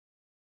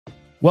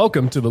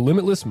Welcome to the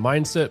Limitless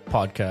Mindset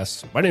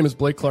Podcast. My name is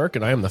Blake Clark,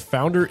 and I am the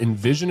founder and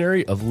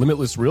visionary of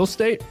Limitless Real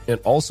Estate and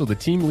also the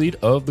team lead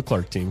of the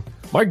Clark team.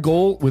 My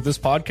goal with this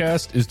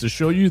podcast is to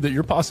show you that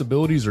your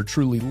possibilities are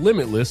truly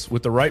limitless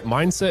with the right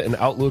mindset and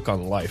outlook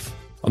on life.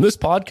 On this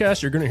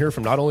podcast, you're going to hear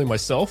from not only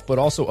myself, but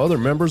also other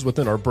members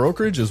within our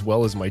brokerage as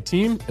well as my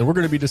team. And we're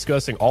going to be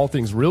discussing all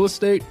things real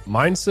estate,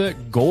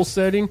 mindset, goal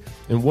setting,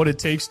 and what it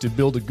takes to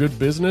build a good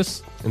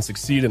business and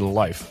succeed in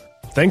life.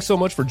 Thanks so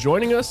much for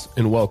joining us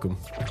and welcome.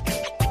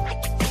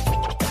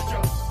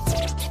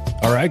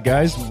 All right,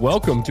 guys,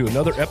 welcome to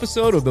another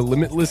episode of the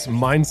Limitless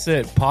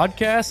Mindset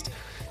Podcast.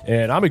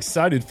 And I'm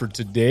excited for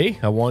today.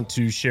 I want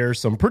to share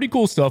some pretty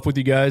cool stuff with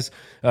you guys.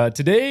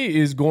 Today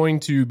is going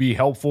to be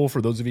helpful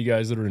for those of you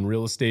guys that are in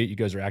real estate. You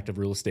guys are active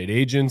real estate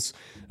agents.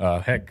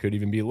 Heck, could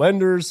even be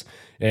lenders.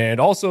 And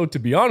also, to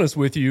be honest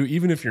with you,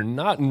 even if you're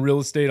not in real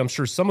estate, I'm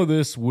sure some of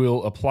this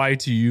will apply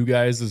to you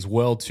guys as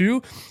well,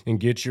 too, and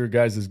get your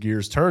guys'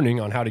 gears turning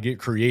on how to get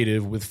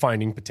creative with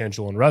finding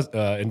potential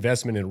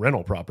investment in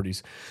rental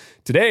properties.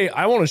 Today,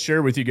 I want to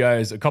share with you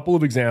guys a couple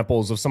of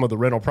examples of some of the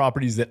rental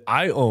properties that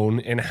I own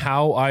and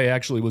how I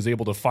actually was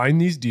able to find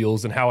these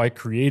deals and how I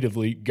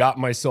creatively got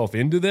myself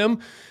into them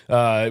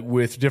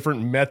with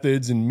different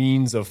methods and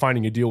means of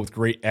finding a deal with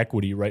great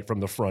equity right from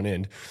the front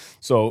end.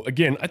 So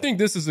again, I think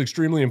this is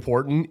extremely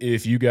important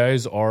if you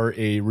guys are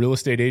a real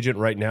estate agent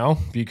right now,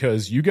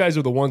 because you guys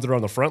are the ones that are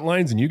on the front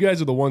lines and you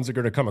guys are the ones that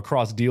are going to come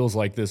across deals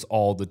like this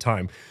all the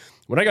time.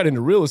 When I got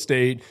into real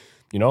estate,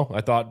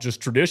 I thought just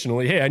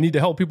traditionally, hey, I need to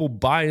help people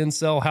buy and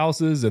sell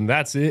houses and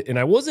that's it. And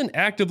I wasn't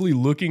actively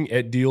looking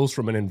at deals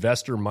from an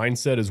investor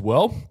mindset as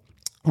well,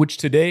 which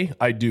today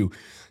I do.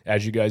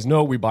 As you guys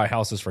know, we buy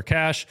houses for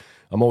cash.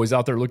 I'm always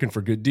out there looking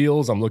for good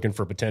deals. I'm looking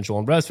for potential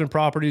investment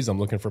properties. I'm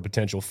looking for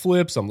potential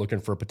flips. I'm looking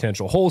for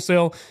potential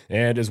wholesale.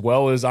 And as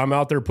well as I'm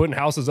out there putting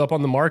houses up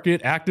on the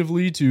market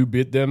actively to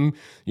bid them,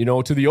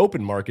 to the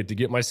open market to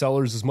get my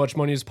sellers as much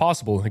money as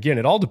possible. Again,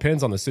 it all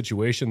depends on the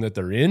situation that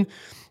they're in.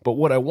 But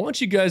what I want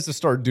you guys to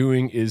start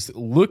doing is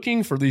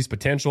looking for these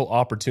potential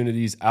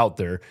opportunities out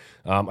there.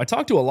 I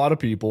talk to a lot of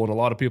people, and a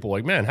lot of people are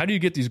like, man, how do you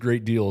get these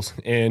great deals?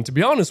 And to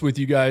be honest with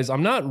you guys,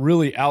 I'm not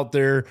really out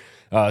there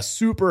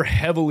super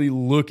heavily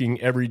looking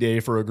every day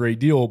for a great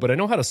deal, but I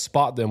know how to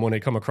spot them when they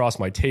come across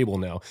my table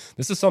now.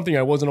 This is something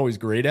I wasn't always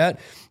great at.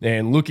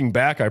 And looking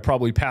back, I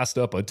probably passed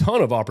up a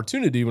ton of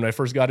opportunity when I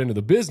first got into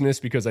the business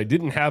because I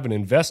didn't have an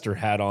investor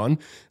hat on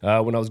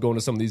when I was going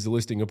to some of these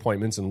listing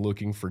appointments and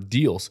looking for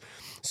deals.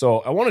 So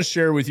I want to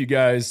share with you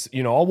guys,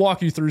 I'll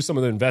walk you through some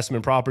of the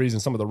investment properties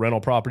and some of the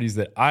rental properties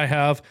that I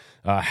have,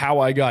 how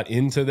I got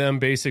into them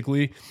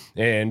basically,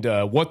 and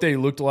what they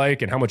looked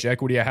like and how much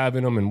equity I have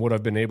in them and what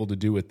I've been able to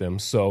do with them.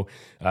 So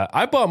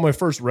I bought my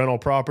first rental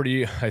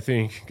property, I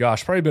think,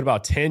 probably been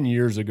about 10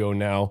 years ago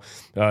now.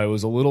 It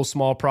was a little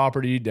small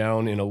property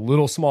down in a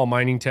little small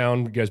mining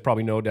town. You guys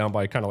probably know, down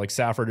by kind of like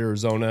Safford,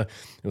 Arizona.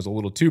 It was a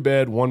little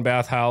 2-bed,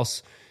 1-bath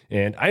house.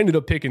 And I ended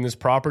up picking this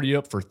property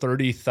up for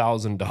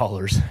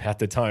 $30,000 at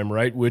the time,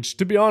 right? Which,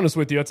 to be honest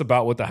with you, that's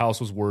about what the house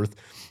was worth.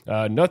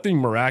 Nothing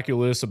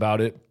miraculous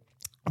about it.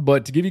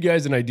 But to give you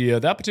guys an idea,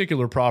 that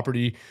particular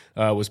property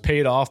was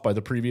paid off by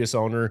the previous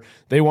owner.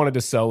 They wanted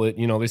to sell it.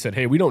 They said,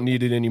 hey, we don't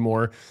need it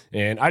anymore.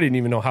 And I didn't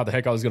even know how the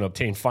heck I was going to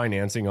obtain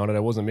financing on it.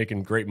 I wasn't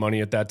making great money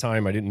at that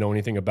time. I didn't know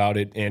anything about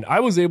it. And I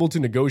was able to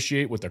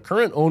negotiate with the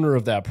current owner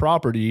of that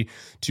property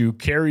to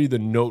carry the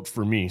note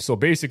for me. So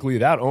basically,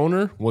 that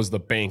owner was the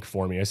bank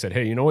for me. I said,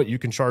 hey, you know what? You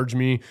can charge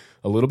me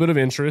a little bit of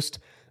interest.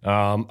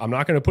 I'm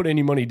not going to put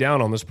any money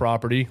down on this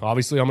property.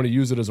 Obviously, I'm going to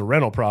use it as a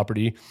rental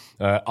property.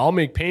 I'll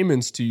make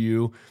payments to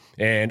you,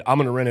 and I'm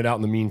going to rent it out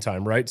in the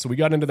meantime, right? So we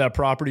got into that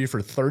property for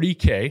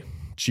 $30K,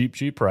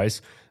 cheap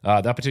price.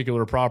 That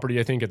particular property,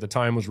 I think at the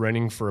time, was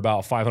renting for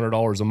about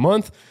 $500 a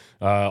month.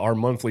 Our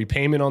monthly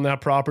payment on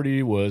that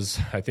property was,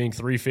 I think,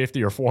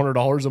 $350 or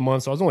 $400 a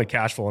month. So I was only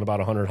cash flowing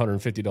about $100,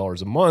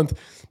 $150 a month,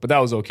 but that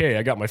was okay.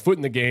 I got my foot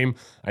in the game.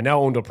 I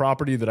now owned a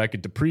property that I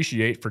could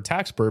depreciate for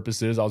tax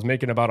purposes. I was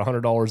making about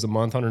 $100 a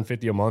month,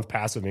 $150 a month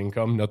passive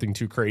income, nothing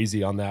too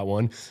crazy on that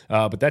one.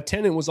 But that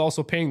tenant was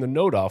also paying the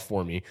note off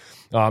for me.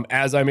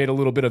 As I made a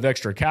little bit of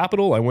extra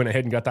capital, I went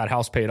ahead and got that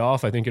house paid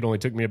off. I think it only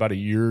took me about a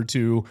year or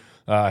two.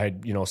 I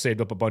had,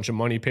 saved up a bunch of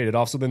money, paid it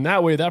off. So then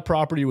that way, that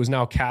property was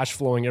now cash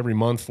flowing every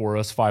month for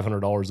us,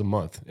 $500 a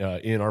month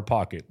in our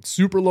pocket.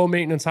 Super low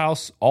maintenance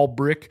house, all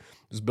brick. It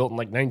was built in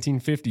like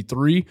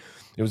 1953.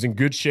 It was in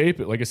good shape.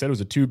 Like I said, it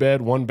was a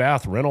 2-bed,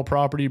 1-bath rental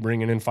property,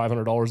 bringing in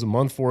 $500 a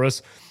month for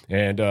us.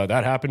 And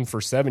that happened for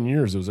 7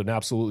 years. It was an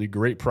absolutely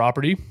great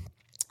property.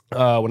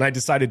 When I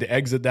decided to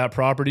exit that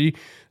property,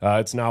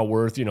 it's now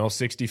worth,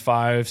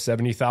 $65,000,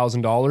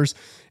 $70,000.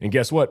 And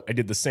guess what? I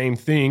did the same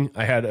thing.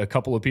 I had a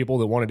couple of people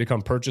that wanted to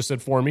come purchase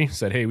it for me,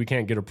 said, hey, we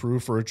can't get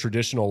approved for a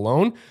traditional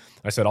loan.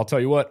 I said, I'll tell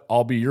you what,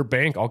 I'll be your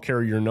bank. I'll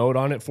carry your note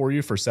on it for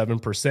you for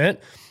 7%.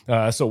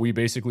 So we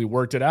basically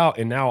worked it out.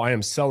 And now I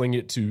am selling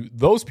it to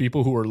those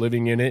people who are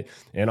living in it.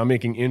 And I'm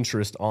making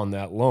interest on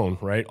that loan,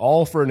 right?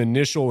 All for an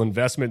initial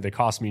investment that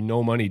cost me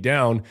no money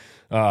down.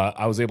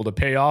 I was able to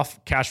pay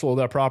off, cash flow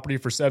that property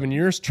for 7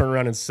 years, turn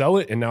around and sell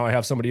it. And now I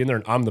have somebody in there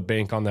and I'm the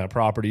bank on that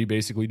property,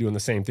 basically doing the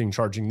same thing,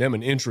 charging them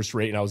an interest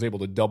rate. And I was able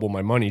to double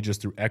my money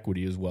just through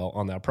equity as well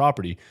on that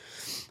property.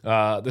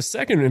 The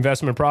second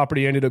investment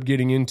property I ended up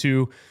getting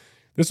into,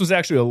 this was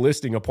actually a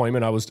listing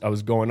appointment I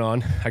was going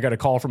on. I got a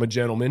call from a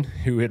gentleman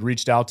who had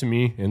reached out to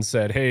me and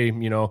said, hey,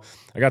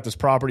 I got this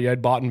property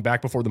I'd bought in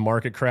back before the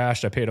market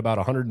crashed. I paid about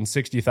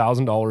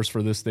 $160,000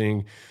 for this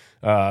thing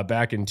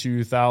back in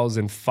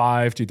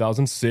 2005,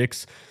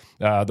 2006.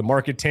 The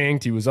market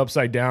tanked. He was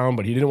upside down,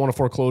 but he didn't want a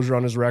foreclosure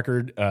on his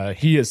record.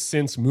 He has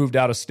since moved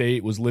out of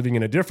state, was living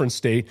in a different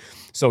state.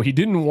 So he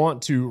didn't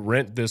want to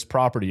rent this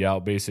property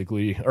out,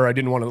 basically, or I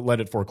didn't want to let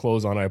it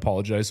foreclose on. I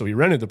apologize. So he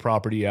rented the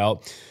property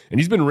out and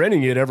he's been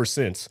renting it ever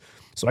since.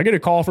 So I get a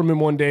call from him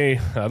one day.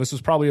 This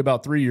was probably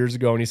about 3 years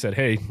ago. And he said,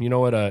 hey, you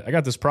know what? I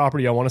got this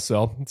property I want to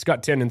sell. It's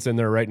got tenants in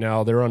there right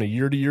now. They're on a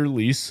year-to-year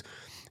lease.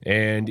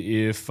 And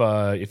if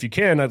you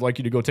can, I'd like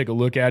you to go take a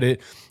look at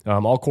it.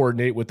 I'll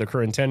coordinate with the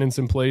current tenants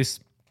in place.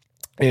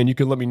 And you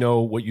can let me know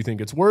what you think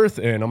it's worth.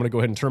 And I'm going to go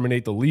ahead and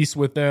terminate the lease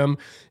with them.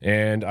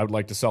 And I would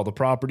like to sell the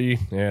property.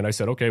 And I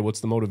said, okay, what's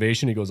the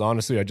motivation? He goes,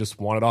 honestly, I just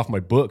want it off my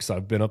books.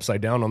 I've been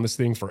upside down on this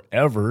thing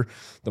forever.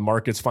 The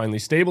market's finally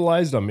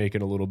stabilized. I'm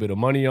making a little bit of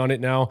money on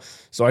it now.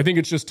 So I think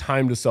it's just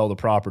time to sell the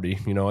property.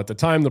 At the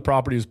time, the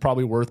property was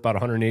probably worth about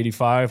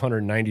 185,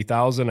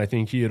 190,000. I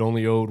think he had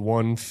only owed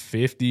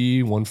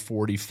 150,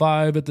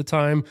 145 at the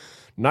time.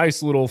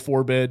 Nice little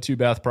 4-bed,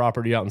 2-bath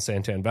property out in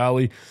Santan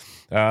Valley.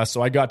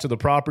 So I got to the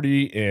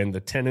property and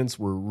the tenants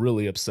were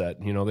really upset.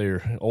 They're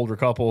an older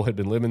couple, had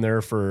been living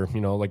there for,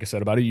 like I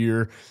said, about a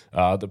year.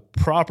 The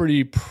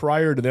property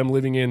prior to them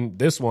living in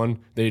this one,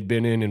 they'd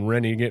been in and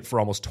renting it for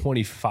almost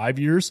 25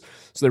 years.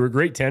 So they were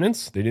great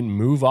tenants. They didn't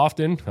move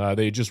often.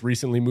 They just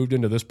recently moved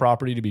into this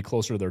property to be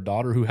closer to their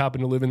daughter who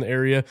happened to live in the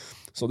area.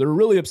 So they were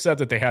really upset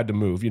that they had to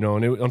move,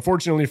 and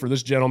unfortunately for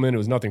this gentleman, it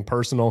was nothing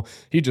personal.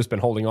 He'd just been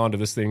holding on to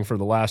this thing for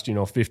the last,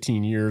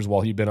 15 years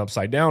while he'd been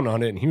upside down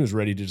on it. And he was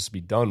ready to just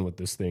be done with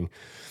this thing.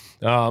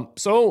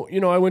 So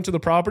I went to the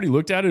property,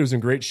 looked at it. It was in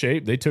great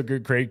shape. They took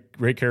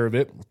great care of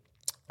it.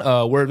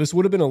 Where this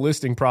would have been a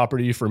listing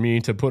property for me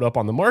to put up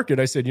on the market,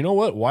 I said, you know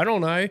what? Why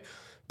don't I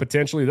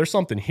potentially, there's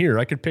something here.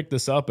 I could pick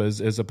this up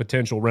as a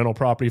potential rental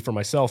property for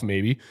myself,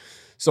 maybe.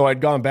 So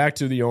I'd gone back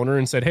to the owner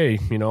and said, hey,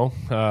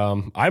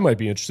 I might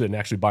be interested in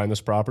actually buying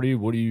this property.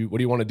 What do you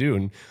want to do?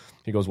 And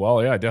he goes,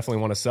 well, yeah, I definitely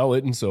want to sell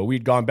it. And so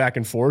we'd gone back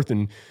and forth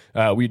and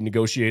we'd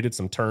negotiated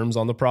some terms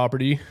on the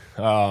property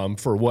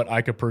for what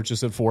I could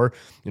purchase it for.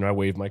 I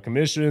waived my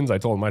commissions. I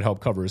told him I'd help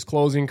cover his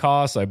closing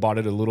costs. I bought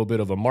it a little bit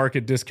of a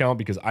market discount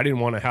because I didn't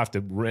want to have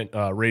to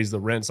raise the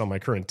rents on my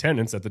current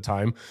tenants at the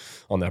time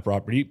on that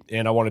property.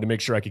 And I wanted to make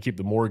sure I could keep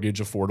the mortgage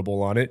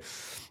affordable on it.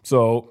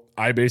 So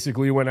I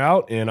basically went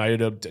out and I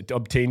had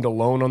obtained a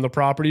loan on the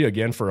property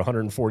again for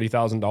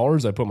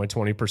 $140,000. I put my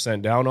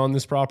 20% down on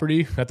this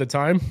property at the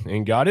time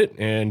and got it.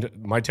 And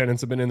my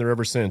tenants have been in there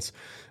ever since.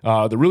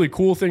 The really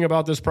cool thing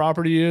about this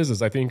property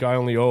is I think I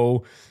only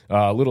owe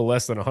a little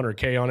less than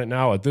 $100K on it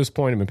now. At this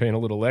point, I've been paying a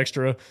little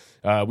extra.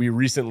 We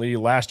recently,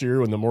 last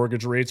year, when the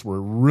mortgage rates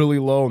were really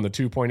low in the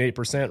 2.8%,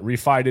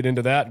 refied it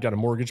into that, got a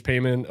mortgage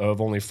payment of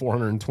only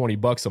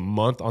 $420 a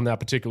month on that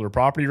particular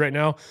property right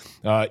now.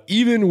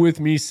 Even with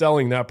me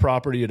selling that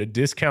property at a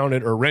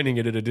discounted or renting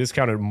it at a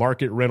discounted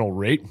market rental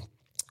rate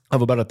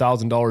of about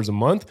 $1,000 a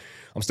month,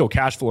 I'm still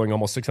cash flowing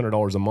almost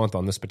 $600 a month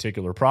on this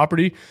particular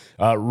property.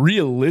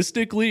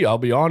 Realistically, I'll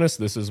be honest,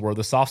 this is where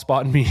the soft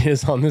spot in me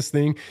is on this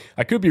thing.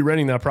 I could be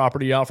renting that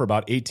property out for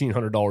about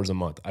 $1,800 a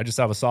month. I just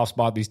have a soft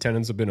spot. These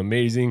tenants have been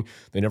amazing.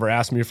 They never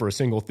ask me for a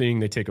single thing.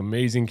 They take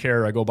amazing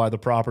care. I go by the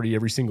property.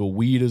 Every single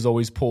weed is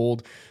always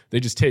pulled. They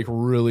just take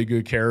really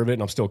good care of it,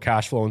 and I'm still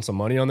cash flowing some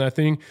money on that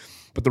thing.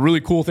 But the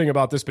really cool thing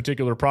about this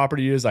particular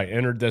property is I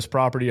entered this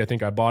property. I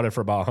think I bought it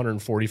for about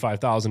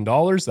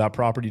 $145,000. That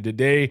property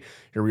today,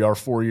 here we are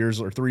 3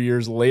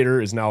 years later,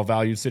 is now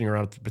valued sitting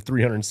around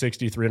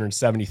 $360,000,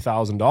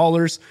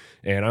 $370,000.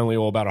 And I only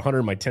owe about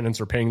 $100,000. My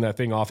tenants are paying that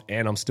thing off,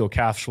 and I'm still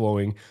cash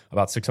flowing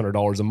about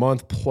 $600 a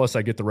month. Plus,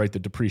 I get the right to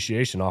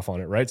depreciation off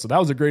on it, right? So that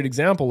was a great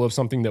example of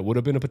something that would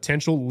have been a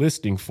potential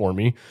listing for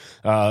me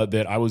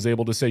that I was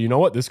able to say, you know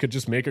what, this could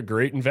just make a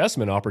great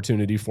investment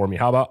opportunity for me.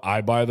 How about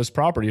I buy this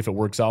property if it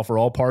works out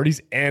for all parties,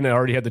 and I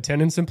already had the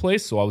tenants in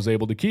place, so I was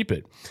able to keep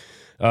it.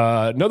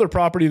 Another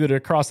property that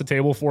across the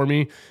table for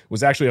me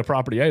was actually a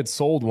property I had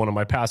sold one of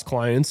my past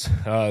clients.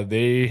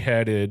 They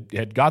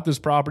had got this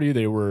property.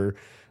 They were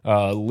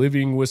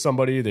living with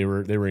somebody. They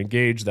were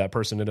engaged. That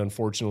person had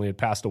unfortunately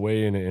passed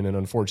away in an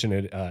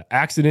unfortunate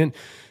accident.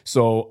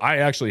 So I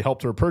actually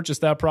helped her purchase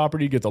that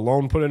property, get the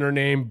loan put in her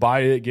name, buy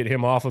it, get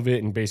him off of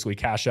it, and basically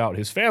cash out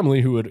his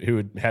family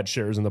who had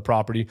shares in the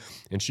property,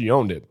 and she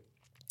owned it.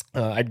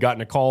 I'd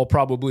gotten a call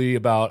probably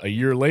about a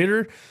year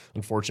later.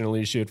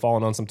 Unfortunately, she had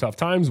fallen on some tough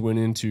times, went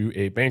into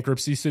a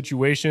bankruptcy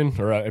situation,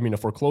 or a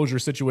foreclosure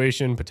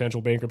situation,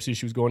 potential bankruptcy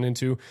she was going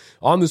into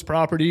on this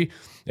property,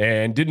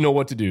 and didn't know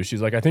what to do.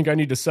 She's like, I think I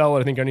need to sell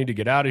it. I think I need to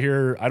get out of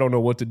here. I don't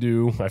know what to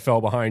do. I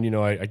fell behind.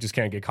 I just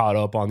can't get caught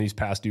up on these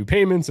past due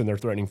payments, and they're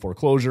threatening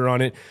foreclosure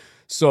on it.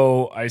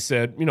 So I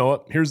said, you know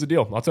what, here's the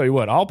deal. I'll tell you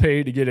what, I'll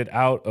pay to get it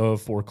out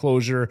of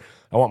foreclosure.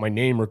 I want my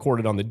name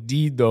recorded on the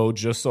deed, though,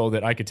 just so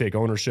that I could take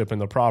ownership in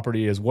the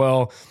property as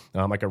well.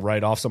 I could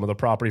write off some of the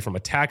property from a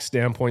tax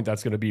standpoint.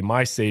 That's going to be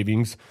my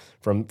savings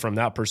from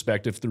that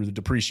perspective through the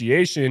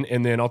depreciation.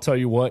 And then I'll tell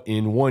you what,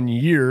 in 1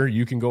 year,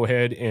 you can go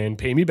ahead and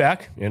pay me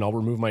back, and I'll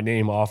remove my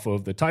name off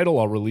of the title.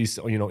 I'll release,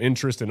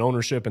 interest and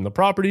ownership in the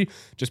property.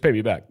 Just pay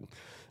me back.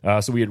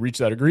 So we had reached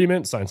that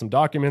agreement, signed some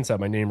documents, had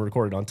my name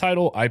recorded on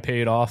title. I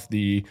paid off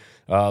the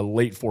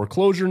late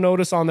foreclosure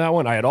notice on that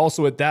one. I had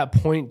also at that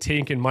point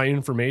taken my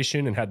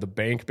information and had the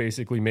bank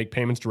basically make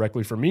payments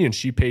directly for me, and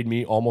she paid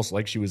me almost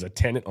like she was a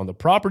tenant on the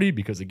property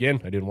because,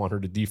 again, I didn't want her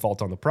to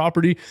default on the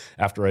property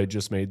after I had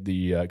just made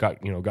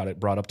got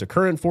it brought up to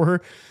current for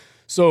her.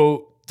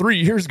 So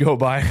 3 years go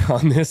by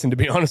on this, and to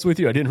be honest with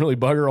you, I didn't really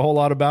bug her a whole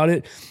lot about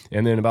it.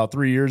 And then about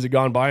 3 years had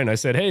gone by, and I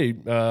said, hey,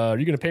 are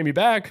you going to pay me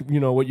back,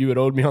 what you had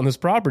owed me on this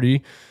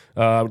property?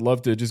 I would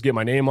love to just get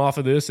my name off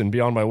of this and be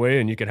on my way,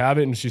 and you could have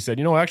it. And she said,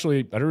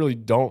 actually, I really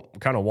don't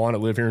kind of want to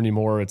live here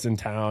anymore. It's in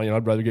town.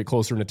 I'd rather get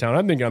closer into town.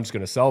 I'm thinking I'm just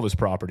going to sell this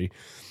property.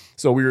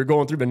 So we were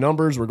going through the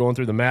numbers, we're going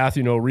through the math.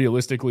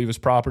 Realistically, this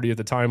property at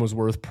the time was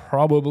worth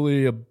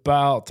probably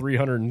about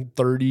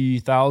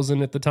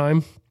 $330,000 at the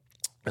time.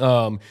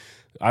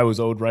 I was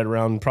owed right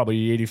around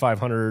probably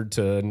 $8,500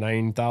 to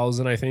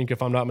 $9,000, I think,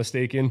 if I'm not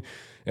mistaken.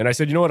 And I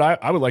said, you know what,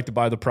 I would like to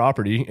buy the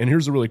property. And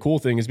here's the really cool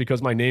thing is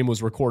because my name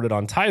was recorded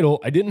on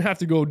title, I didn't have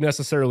to go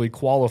necessarily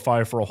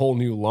qualify for a whole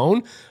new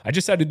loan. I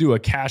just had to do a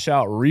cash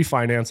out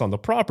refinance on the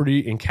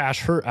property and cash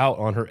her out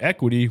on her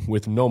equity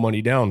with no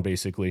money down,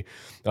 basically.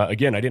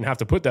 Again, I didn't have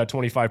to put that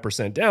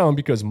 25% down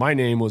because my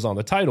name was on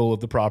the title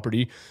of the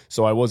property,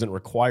 so I wasn't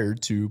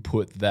required to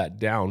put that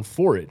down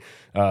for it.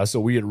 So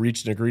we had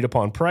reached an agreed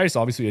upon price,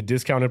 obviously a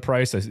discounted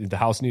price. The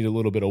house needed a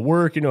little bit of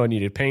work, I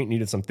needed paint,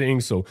 needed some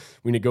things. So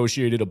we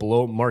negotiated a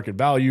below market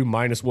value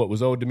minus what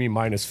was owed to me,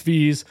 minus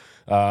fees,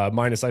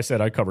 minus I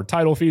said I covered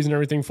title fees and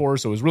everything for her.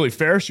 So it was really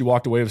fair. She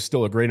walked away with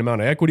still a great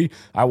amount of equity.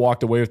 I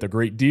walked away with a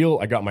great deal.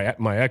 I got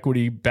my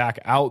equity back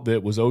out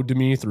that was owed to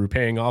me through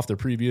paying off the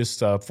previous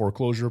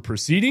foreclosure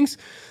proceedings.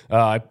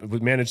 I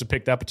managed to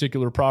pick that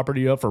particular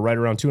property up for right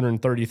around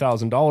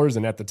 $230,000.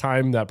 And at the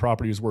time, that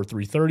property was worth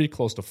 $330,000,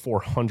 close to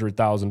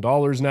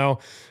 $400,000 now.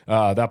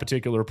 That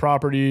particular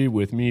property,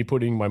 with me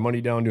putting my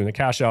money down doing the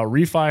cash out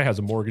refi, has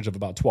a mortgage of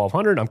about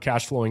 $1,200. I'm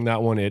cash flowing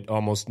that one at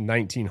almost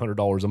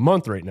 $1,900 a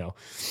month right now.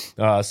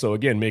 So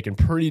again, making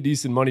pretty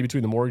decent money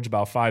between the mortgage,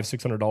 about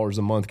 $500-$600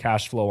 a month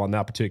cash flow on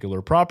that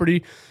particular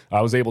property.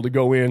 I was able to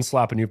go in,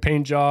 slap a new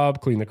paint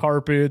job, clean the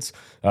carpets,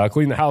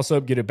 clean the house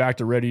up, get it back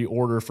to ready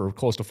order for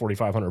close to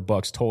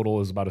 $4,500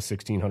 total. Is about a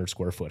 1,600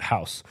 square foot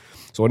house.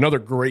 So another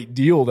great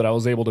deal that I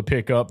was able to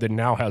pick up that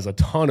now has a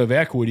ton of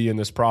equity in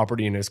this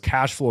property and is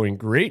cash flowing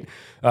great.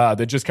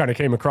 That just kind of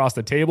came across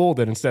the table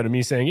that instead of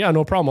me saying, yeah,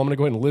 no problem, I'm going to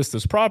go ahead and list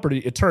this property,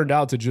 it turned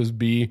out to just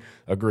be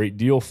a great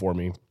deal for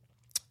me.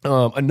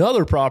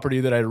 Another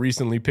property that I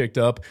recently picked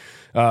up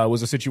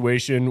was a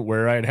situation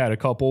where I had a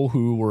couple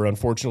who were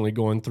unfortunately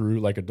going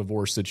through like a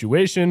divorce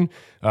situation.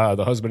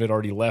 The husband had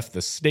already left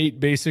the state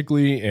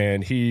basically,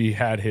 and he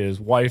had his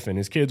wife and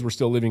his kids were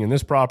still living in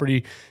this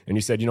property. And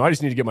he said, I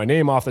just need to get my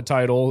name off the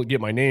title,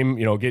 get my name,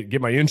 get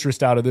my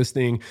interest out of this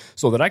thing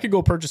so that I could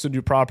go purchase a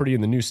new property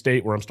in the new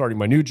state where I'm starting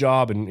my new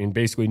job and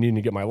basically needing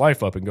to get my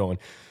life up and going.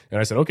 And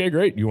I said, okay,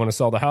 great. You want to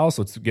sell the house?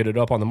 Let's get it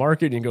up on the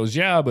market. And he goes,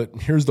 yeah, but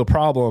here's the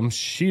problem.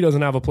 She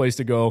doesn't have a place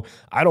to go.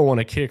 I don't want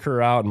to kick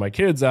her out and my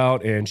kids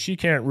out. And she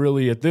can't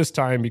really at this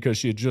time because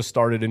she had just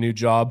started a new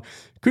job,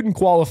 couldn't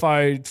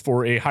qualify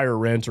for a higher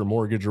rent or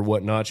mortgage or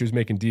whatnot. She was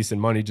making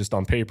decent money just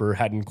on paper,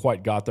 hadn't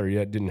quite got there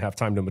yet, didn't have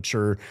time to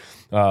mature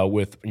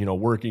with,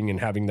 working and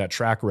having that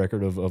track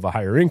record of a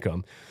higher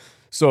income.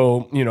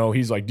 So,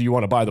 he's like, do you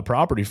want to buy the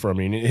property from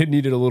me? And it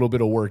needed a little bit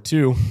of work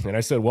too. And I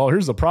said, well,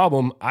 here's the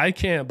problem. I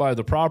can't buy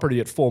the property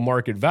at full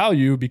market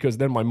value because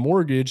then my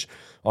mortgage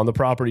on the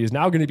property is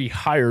now going to be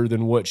higher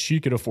than what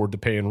she could afford to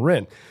pay in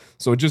rent.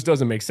 So it just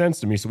doesn't make sense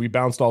to me. So we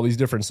bounced all these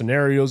different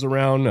scenarios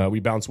around. We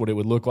bounced what it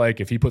would look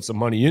like if he put some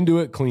money into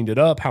it, cleaned it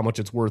up, how much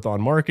it's worth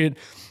on market.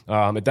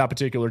 At that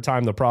particular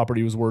time, the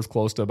property was worth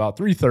close to about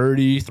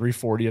 $330,000,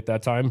 $340,000 at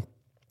that time.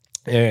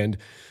 And,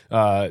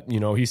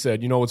 he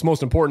said, what's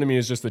most important to me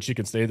is just that she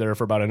can stay there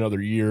for about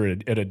another year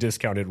at a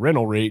discounted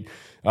rental rate.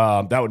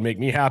 That would make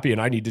me happy.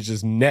 And I need to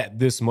just net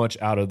this much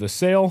out of the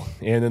sale.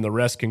 And then the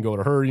rest can go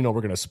to her. We're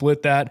going to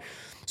split that.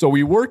 So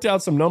we worked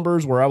out some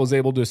numbers where I was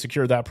able to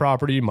secure that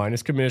property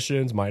minus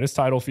commissions, minus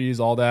title fees,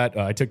 all that.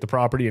 I took the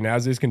property in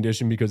as is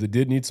condition because it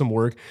did need some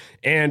work.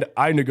 And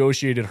I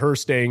negotiated her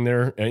staying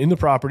there in the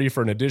property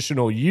for an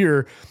additional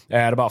year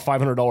at about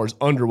 $500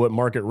 under what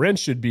market rent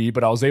should be.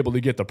 But I was able to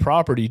get the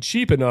property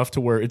cheap enough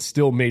to where it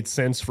still made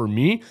sense for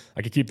me.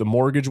 I could keep the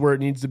mortgage where it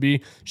needs to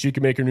be. She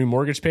can make her new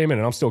mortgage payment,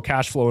 and I'm still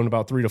cash flowing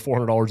about $300 to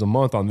 $400 a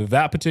month on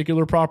that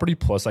particular property.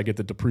 Plus I get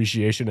the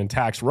depreciation and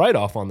tax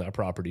write-off on that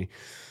property.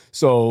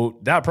 So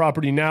that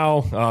property now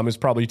is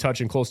probably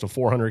touching close to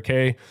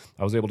 $400K.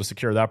 I was able to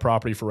secure that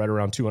property for right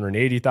around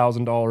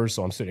 $280,000.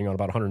 So I'm sitting on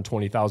about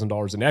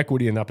 $120,000 in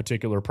equity in that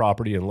particular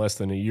property in less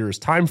than a year's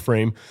time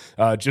frame,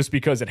 just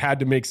because it had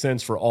to make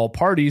sense for all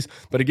parties.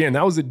 But again,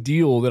 that was a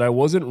deal that I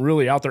wasn't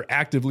really out there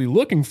actively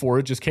looking for.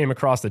 It just came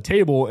across the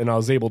table and I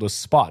was able to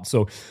spot.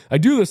 So I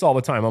do this all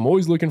the time. I'm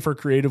always looking for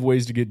creative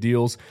ways to get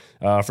deals.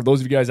 For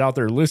those of you guys out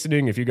there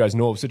listening, if you guys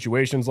know of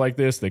situations like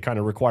this, they kind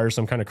of require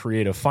some kind of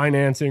creative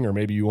financing, or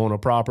maybe you own a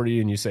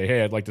property and you say,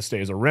 hey, I'd like to stay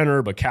as a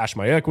renter, but cash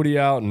my equity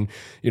out. And,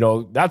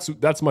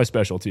 that's my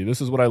specialty. This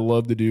is what I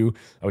love to do.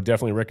 I would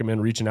definitely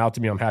recommend reaching out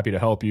to me. I'm happy to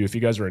help you. If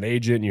you guys are an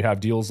agent and you have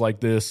deals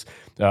like this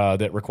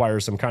that require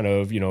some kind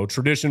of,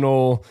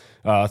 traditional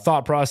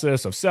thought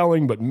process of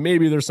selling, but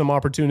maybe there's some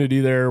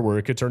opportunity there where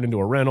it could turn into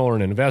a rental or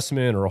an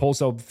investment or a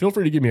wholesale, feel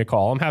free to give me a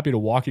call. I'm happy to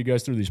walk you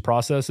guys through these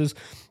processes.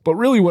 But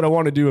really what I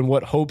want to do and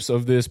what hopes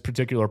of this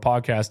particular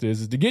podcast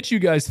is to get you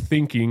guys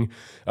thinking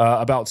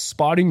about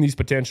spotting these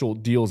potential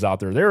deals out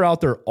there. They're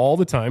out there all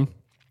the time.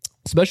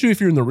 Especially if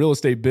you're in the real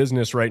estate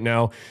business right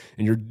now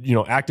and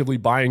you're, actively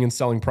buying and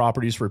selling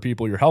properties for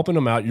people, you're helping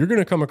them out. You're going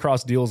to come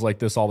across deals like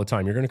this all the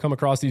time. You're going to come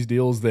across these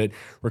deals that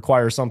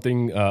require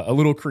something a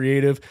little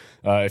creative.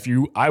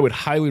 I would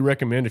highly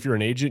recommend, if you're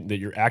an agent, that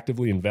you're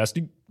actively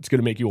investing. It's going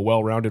to make you a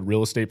well-rounded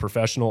real estate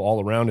professional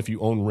all around. If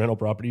you own rental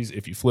properties,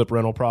 if you flip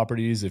rental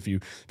properties, if you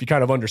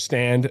kind of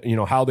understand,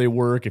 how they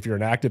work, if you're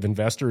an active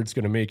investor, it's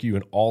going to make you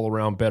an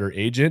all-around better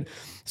agent.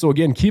 So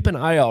again, keep an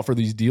eye out for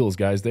these deals,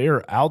 guys. They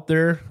are out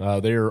there.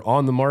 They are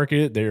on the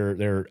market.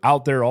 They're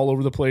out there all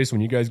over the place.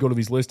 When you guys go to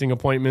these listing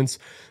appointments,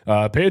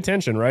 pay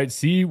attention, right?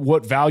 See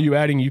what value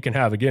adding you can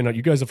have. Again,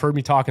 you guys have heard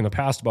me talk in the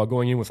past about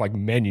going in with like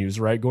menus,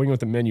 right? Going in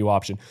with a menu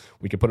option.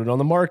 We can put it on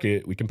the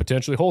market. We can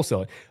potentially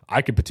wholesale it.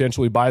 I could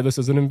potentially buy this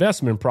as an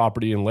investment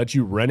property and let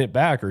you rent it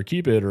back or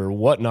keep it or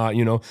whatnot,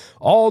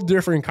 all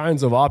different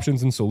kinds of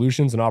options and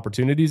solutions and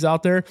opportunities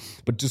out there.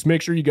 But just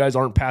make sure you guys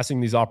aren't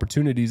passing these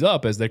opportunities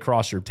up as they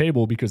cross your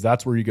table, because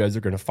that's where you guys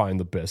are going to find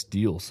the best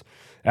deals.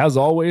 As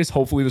always,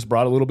 hopefully this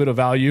brought a little bit of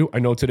value. I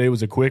know today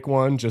was a quick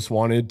one. Just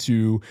wanted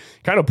to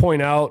kind of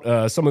point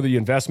out some of the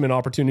investment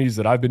opportunities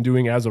that I've been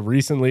doing as of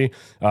recently,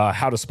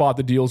 how to spot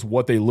the deals,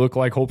 what they look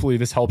like. Hopefully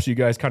this helps you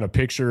guys kind of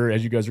picture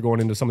as you guys are going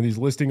into some of these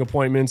listing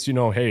appointments,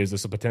 hey, is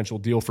this a potential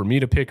deal for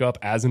me to pick up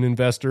as an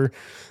investor?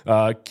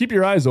 Keep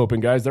your eyes open,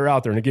 guys. They're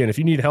out there. And again, if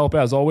you need help,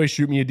 as always,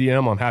 shoot me a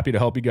DM. I'm happy to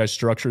help you guys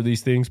structure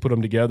these things, put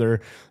them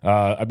together.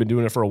 I've been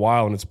doing it for a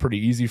while and it's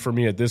pretty easy for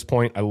me at this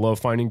point. I love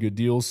finding good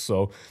deals.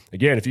 So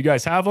again, if you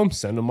guys have them,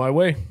 send them my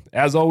way.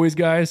 As always,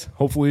 guys,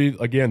 hopefully,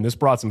 again, this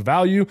brought some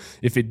value.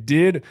 If it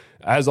did,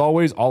 as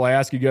always, all I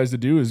ask you guys to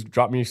do is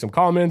drop me some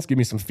comments, give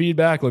me some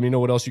feedback, let me know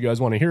what else you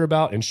guys want to hear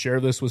about, and share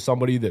this with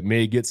somebody that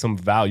may get some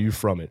value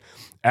from it.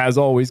 As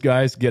always,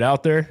 guys, get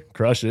out there,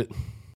 crush it.